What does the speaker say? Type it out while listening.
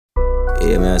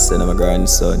Hey, man, I send my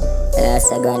grandson. That's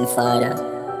a grandfather.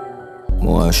 I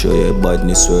want to show you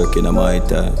badness working on my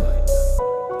time.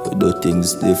 We do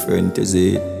things different, is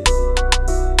it?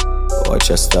 Watch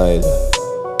your style.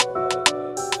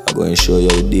 I'm going to show you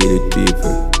how to deal with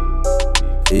people.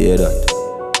 You hear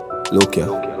that? Look here.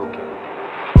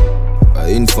 I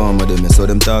inform of them, so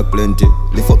them talk plenty.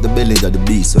 Lift up the belly of the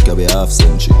beast, so can be half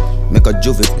century. Make a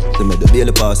juvie, they make the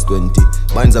barely past 20.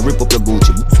 Binds a rip up your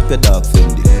Gucci, your dark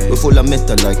Fendi. We full of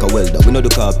metal like a welder, we know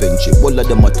the carpentry. All of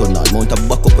them a turn on, mount a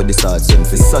back up with the side sense.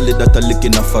 Solid that a lick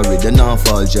in a forehead, they not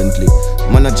fall gently.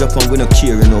 Man a Japan, we no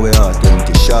care, you know we heart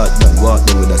empty. Short band, walk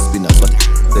them with a spinner, but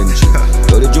attention.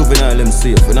 So the juvenile them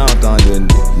safe, we not can't do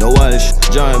anything. No Walsh,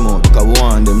 join out, cause we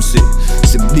want them sick.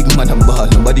 See big man and ball,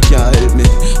 nobody can help me.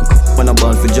 Man a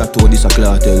ball for Jato, this a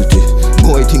cloth healthy.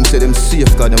 Boy think say them safe,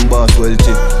 cause them boss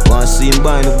wealthy. Want see him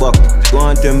buy the back, go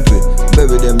on tempe.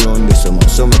 Bury them round this summer,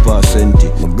 so me pass senti.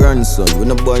 My grandson,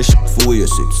 when a boy for way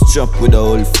 6. Chop with a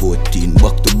whole 14,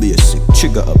 back to basic.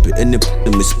 Trigger happy, any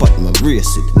in me spot, me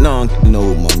race it. Nah,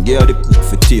 no man, get the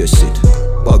for taste it.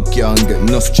 Bag can't get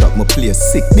enough chop, my play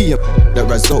sick. Be a that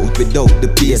result without the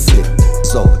basic.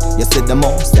 So, you said the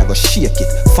mouse, they go shake it.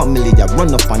 Family, they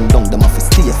run up and down, them have to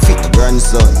stay fit.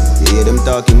 Grandson, you hear them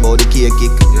talking about the cake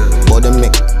kick. But them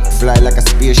make fly like a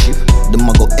spaceship. Them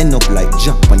a go end up like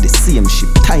Jack on the same ship.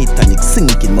 Titanic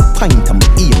sinking, my pint and my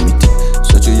aim it.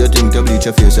 So you think you bleach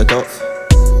your face, you tough.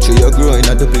 So you growing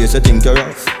at the place, you think you're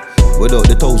rough. Without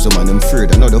the 1,000 man, them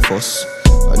afraid another fuss.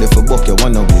 And if you buck you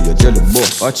wanna be your jelly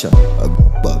boss. Watch out, a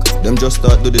bag, them just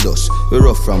start do the dust. We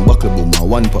rough from buckle boom and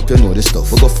one pop, you know the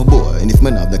stuff. We go for boy, and if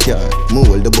me have the car, me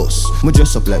hold the bus. Me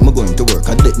dress up like me going to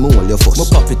work, I let me hold your fuss. Me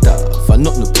pop it off, and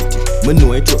not no pity, me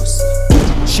know I trust.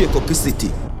 Shake up the city,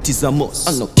 tis a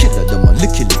must. I no killer, them a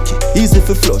licky licky. Easy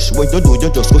for flush, what you do,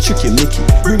 you just go tricky Mickey.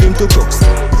 Bring him to crux.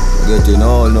 Getting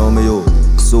all now me yo,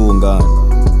 soon gone.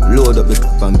 Load up the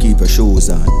cup and keep your shoes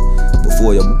on.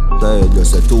 Before you tired,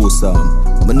 just a two-song.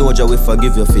 Me know Jah will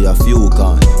forgive you for your few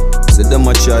can. Say them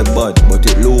a try bad, but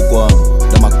it lukewarm.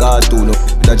 Them a cartoon,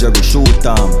 that Jerry shoot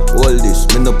time. All this,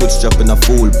 me no put strap in a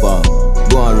fool palm.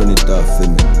 Go and run it off for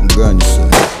me, grandson.